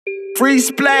Free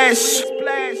splash.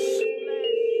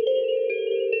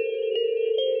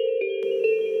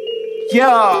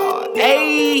 Yeah,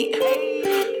 ayy.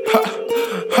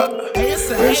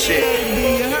 Real shit.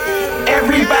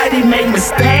 Everybody make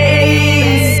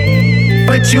mistakes,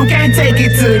 but you can't take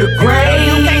it to the grave.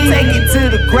 You can't take it to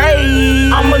the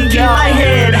grave. I'ma keep my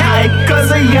head high,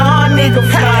 cause a young nigga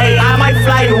fly. I might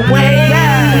fly away.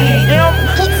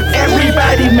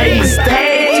 Everybody make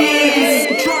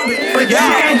mistakes, but you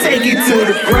can't take it to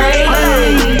the grave.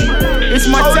 It's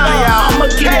my time, y'all. I'ma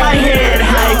keep my head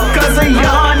high, cause a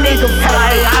young nigga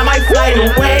fly. I might fly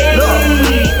away.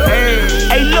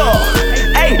 Hey, look.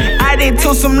 I done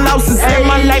took some losses in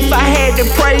my life, I had to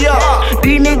pray up.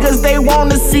 These niggas, they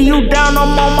wanna see you down,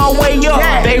 I'm on my way up.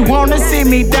 They wanna see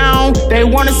me down, they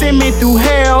wanna see me through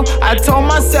hell. I told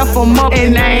myself I'm up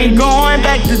and I ain't going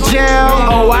back to jail.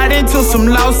 Oh, I done took some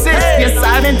losses, yes,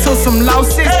 I done took some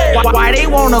losses. Why they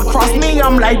wanna cross me?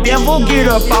 I'm like, devil, get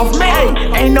up off me.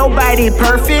 Ain't nobody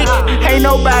perfect, ain't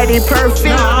nobody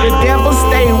perfect. The devil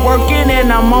stay working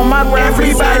and I'm on my grind.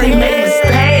 Everybody make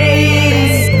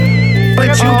mistakes,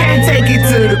 but you can't take it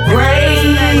to the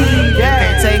grave.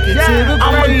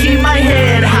 I'ma keep my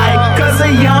head high, cause a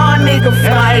young nigga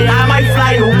fly. I might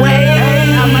fly away.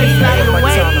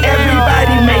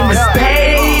 Everybody make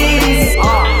mistakes,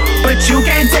 but you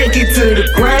can't take it to the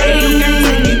grave.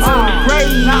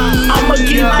 I'ma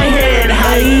keep my head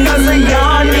high, cause a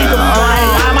young nigga fly.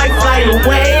 I might fly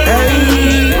away.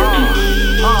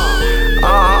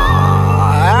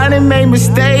 I done made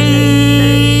mistakes.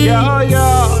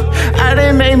 I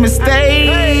done made mistakes.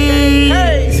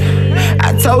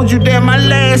 I told you that my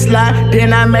last lie,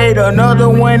 then I made another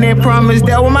one and promised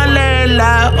that was my last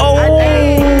lie. Oh,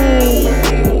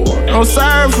 I'm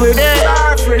sorry for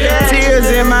that. Tears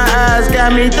in my eyes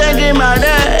got me thinking about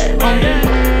that.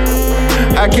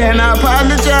 I cannot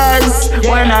apologize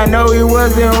when I know it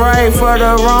wasn't right for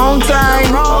the wrong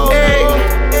time. Hey.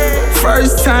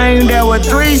 First time there were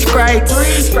 3 strikes.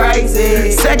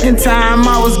 Second time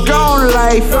I was gone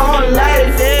life.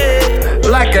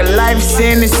 Like a life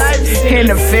sentence. And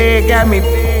the Fed got me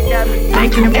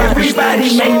thinking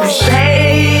everybody make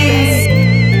mistakes,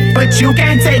 but you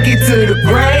can't take it to the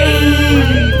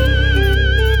grave.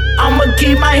 I'ma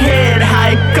keep my head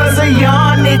high, cause a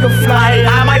young nigga fly.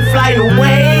 I might fly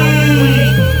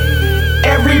away.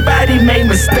 Everybody make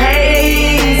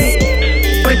mistakes,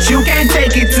 but you can't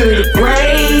take it to the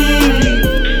grave.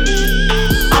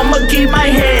 I'ma keep my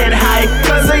head high,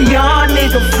 cause a young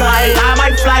nigga fly. I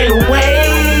might fly away.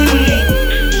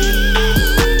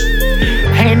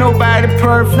 Ain't nobody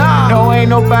perfect, no ain't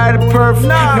nobody perfect,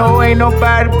 no ain't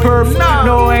nobody perfect,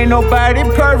 no ain't nobody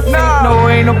perfect, no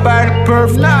ain't nobody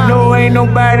perfect, no ain't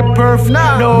nobody perfect,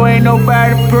 no ain't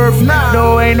nobody perfect,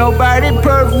 no ain't nobody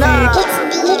perfect.